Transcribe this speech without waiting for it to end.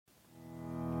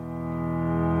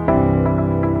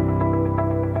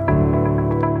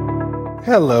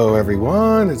Hello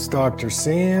everyone, it's Dr.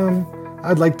 Sam.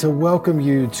 I'd like to welcome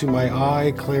you to my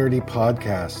Eye Clarity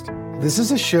podcast. This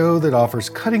is a show that offers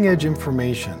cutting-edge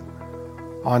information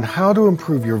on how to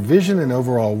improve your vision and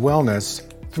overall wellness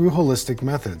through holistic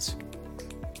methods.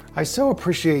 I so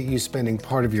appreciate you spending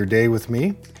part of your day with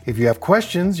me. If you have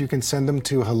questions, you can send them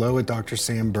to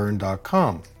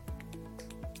hello@drsambyrne.com.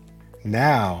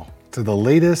 Now, to the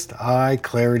latest Eye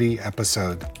Clarity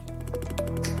episode.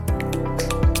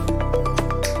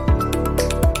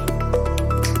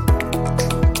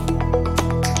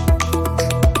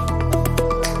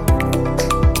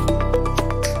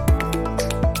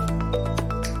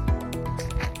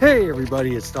 Hey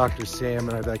everybody, it's Dr. Sam,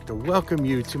 and I'd like to welcome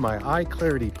you to my Eye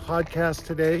Clarity podcast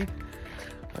today.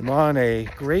 I'm on a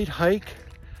great hike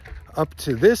up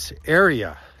to this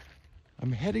area.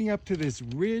 I'm heading up to this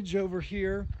ridge over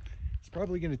here. It's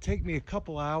probably going to take me a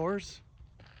couple hours.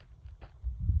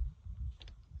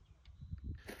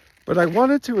 But I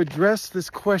wanted to address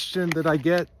this question that I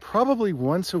get probably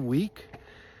once a week,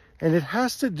 and it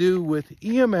has to do with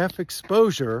EMF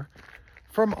exposure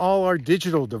from all our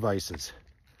digital devices.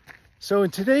 So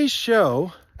in today's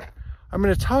show, I'm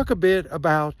going to talk a bit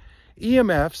about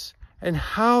EMFs and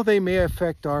how they may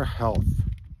affect our health.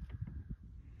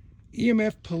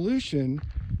 EMF pollution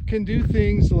can do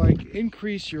things like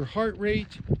increase your heart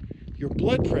rate, your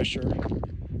blood pressure,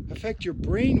 affect your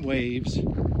brain waves,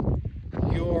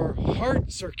 your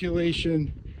heart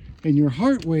circulation and your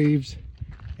heart waves,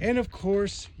 and of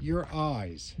course, your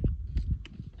eyes.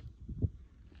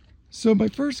 So my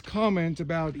first comment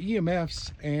about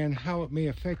EMFs and how it may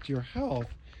affect your health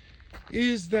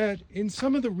is that in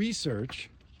some of the research,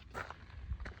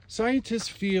 scientists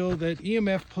feel that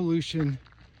EMF pollution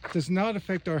does not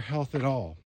affect our health at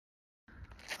all.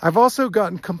 I've also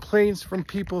gotten complaints from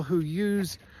people who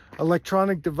use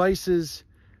electronic devices,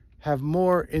 have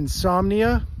more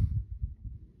insomnia,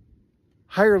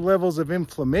 higher levels of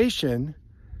inflammation,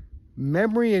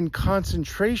 memory and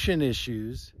concentration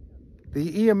issues.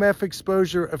 The EMF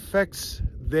exposure affects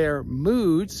their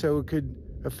mood, so it could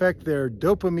affect their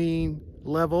dopamine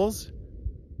levels.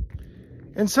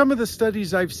 And some of the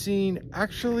studies I've seen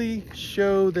actually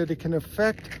show that it can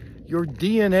affect your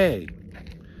DNA.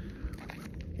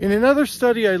 In another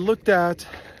study I looked at,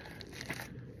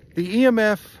 the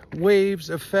EMF waves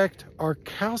affect our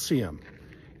calcium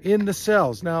in the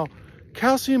cells. Now,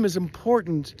 calcium is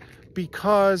important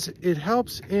because it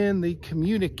helps in the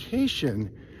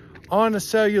communication on a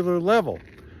cellular level.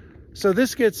 So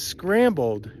this gets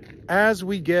scrambled as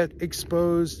we get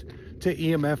exposed to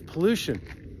EMF pollution.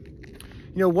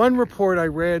 You know, one report I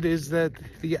read is that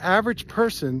the average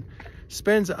person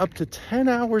spends up to 10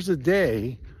 hours a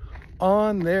day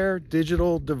on their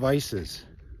digital devices.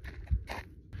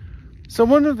 So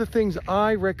one of the things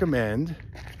I recommend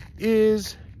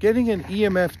is getting an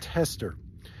EMF tester.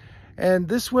 And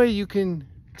this way you can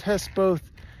test both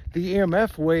the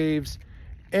EMF waves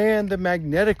and the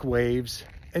magnetic waves,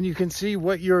 and you can see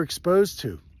what you're exposed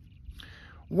to.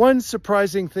 One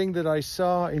surprising thing that I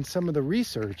saw in some of the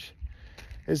research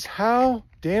is how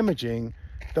damaging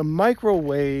the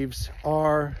microwaves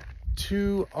are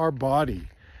to our body.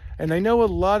 And I know a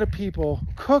lot of people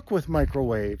cook with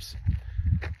microwaves.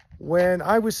 When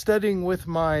I was studying with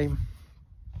my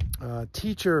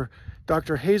teacher,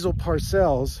 Dr. Hazel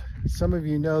Parcells, some of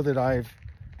you know that I've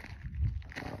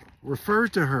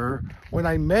referred to her. When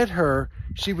I met her,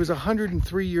 she was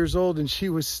 103 years old and she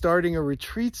was starting a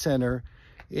retreat center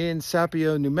in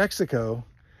Sapio, New Mexico.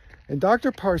 And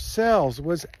Dr. Parcells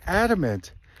was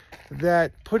adamant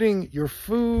that putting your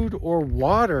food or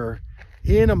water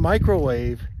in a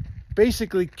microwave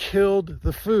basically killed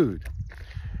the food.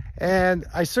 And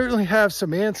I certainly have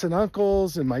some aunts and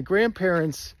uncles and my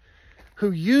grandparents who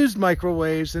used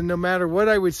microwaves, and no matter what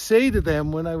I would say to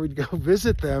them when I would go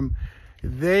visit them,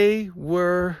 they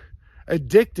were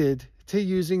addicted to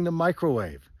using the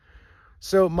microwave.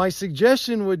 So my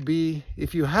suggestion would be,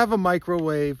 if you have a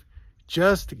microwave,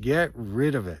 just get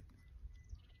rid of it.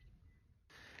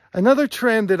 Another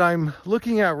trend that I'm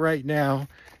looking at right now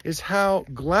is how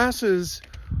glasses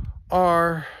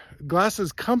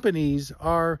companies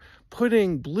are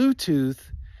putting Bluetooth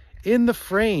in the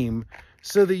frame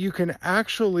so that you can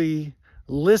actually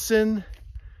listen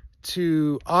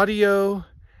to audio,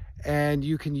 and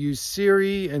you can use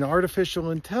Siri and artificial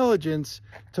intelligence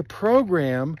to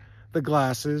program the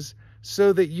glasses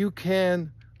so that you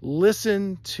can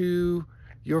listen to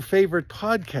your favorite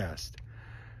podcast.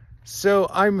 So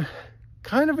I'm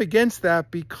kind of against that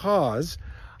because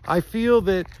I feel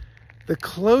that the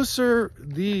closer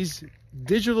these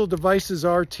digital devices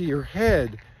are to your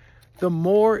head, the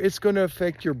more it's going to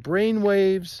affect your brain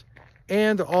waves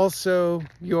and also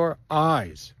your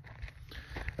eyes.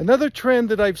 Another trend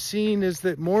that I've seen is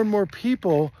that more and more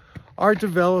people are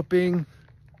developing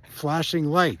flashing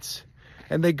lights.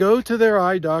 And they go to their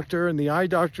eye doctor, and the eye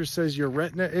doctor says your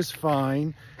retina is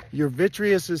fine, your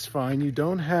vitreous is fine, you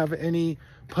don't have any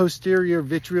posterior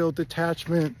vitreal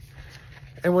detachment.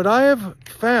 And what I have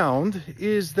found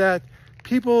is that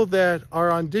people that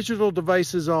are on digital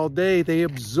devices all day, they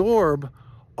absorb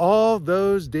all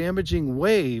those damaging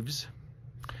waves,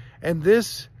 and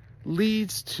this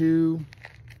leads to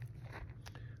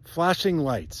flashing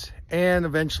lights and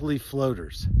eventually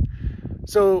floaters.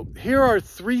 So here are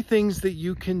 3 things that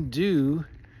you can do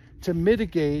to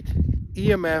mitigate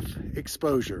EMF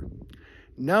exposure.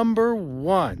 Number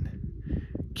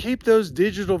 1, keep those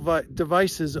digital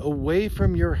devices away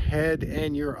from your head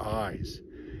and your eyes.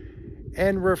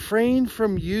 And refrain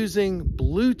from using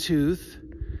Bluetooth.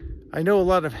 I know a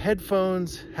lot of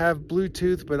headphones have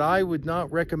Bluetooth, but I would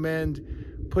not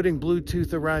recommend putting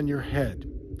Bluetooth around your head.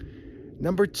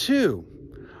 Number 2,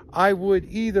 I would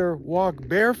either walk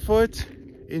barefoot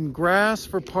in grass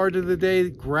for part of the day.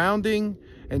 Grounding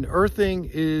and earthing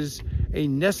is a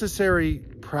necessary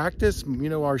practice. You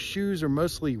know, our shoes are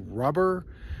mostly rubber,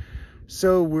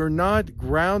 so we're not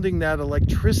grounding that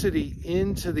electricity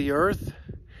into the earth.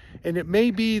 And it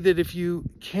may be that if you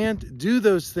can't do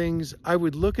those things, I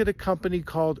would look at a company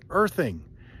called Earthing.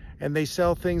 And they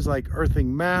sell things like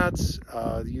earthing mats.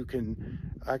 You can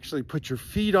actually put your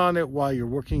feet on it while you're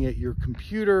working at your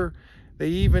computer. They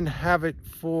even have it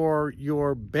for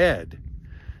your bed,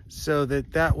 so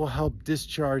that will help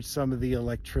discharge some of the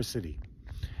electricity.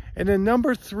 And then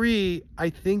number 3, I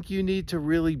think you need to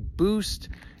really boost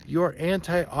your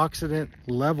antioxidant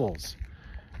levels.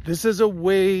 This is a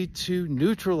way to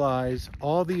neutralize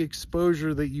all the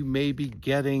exposure that you may be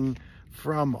getting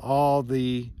from all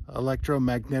the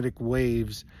electromagnetic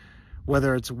waves,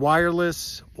 whether it's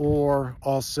wireless or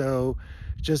also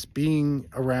just being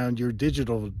around your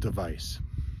digital device.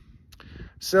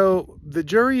 So the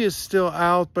jury is still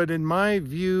out, but in my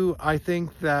view, I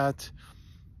think that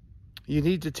you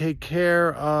need to take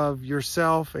care of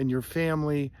yourself and your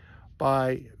family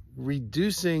by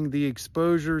reducing the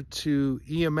exposure to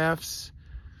EMFs,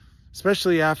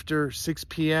 especially after 6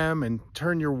 p.m., and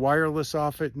turn your wireless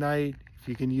off at night. If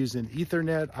you can use an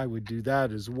Ethernet, I would do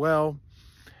that as well.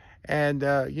 And,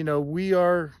 we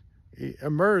are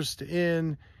immersed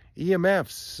in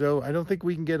EMFs, so I don't think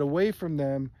we can get away from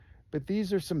them, but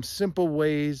these are some simple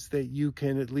ways that you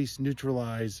can at least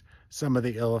neutralize some of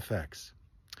the ill effects.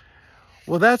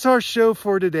 Well, that's our show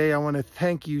for today. I want to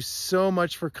thank you so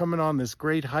much for coming on this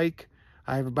great hike.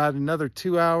 I have about another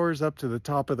 2 hours up to the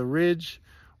top of the ridge.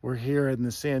 We're here in the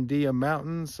Sandia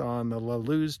Mountains on the La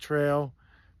Luz Trail.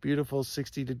 Beautiful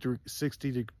 60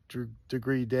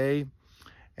 degree day.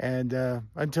 And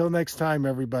until next time,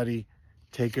 everybody,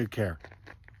 take good care.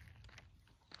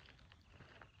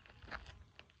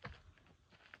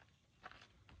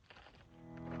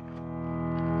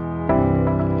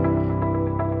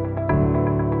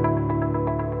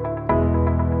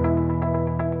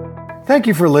 Thank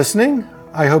you for listening.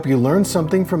 I hope you learned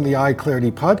something from the Eye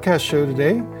Clarity podcast show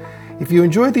today. If you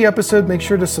enjoyed the episode, make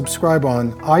sure to subscribe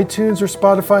on iTunes or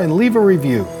Spotify and leave a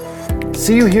review.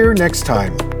 See you here next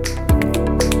time.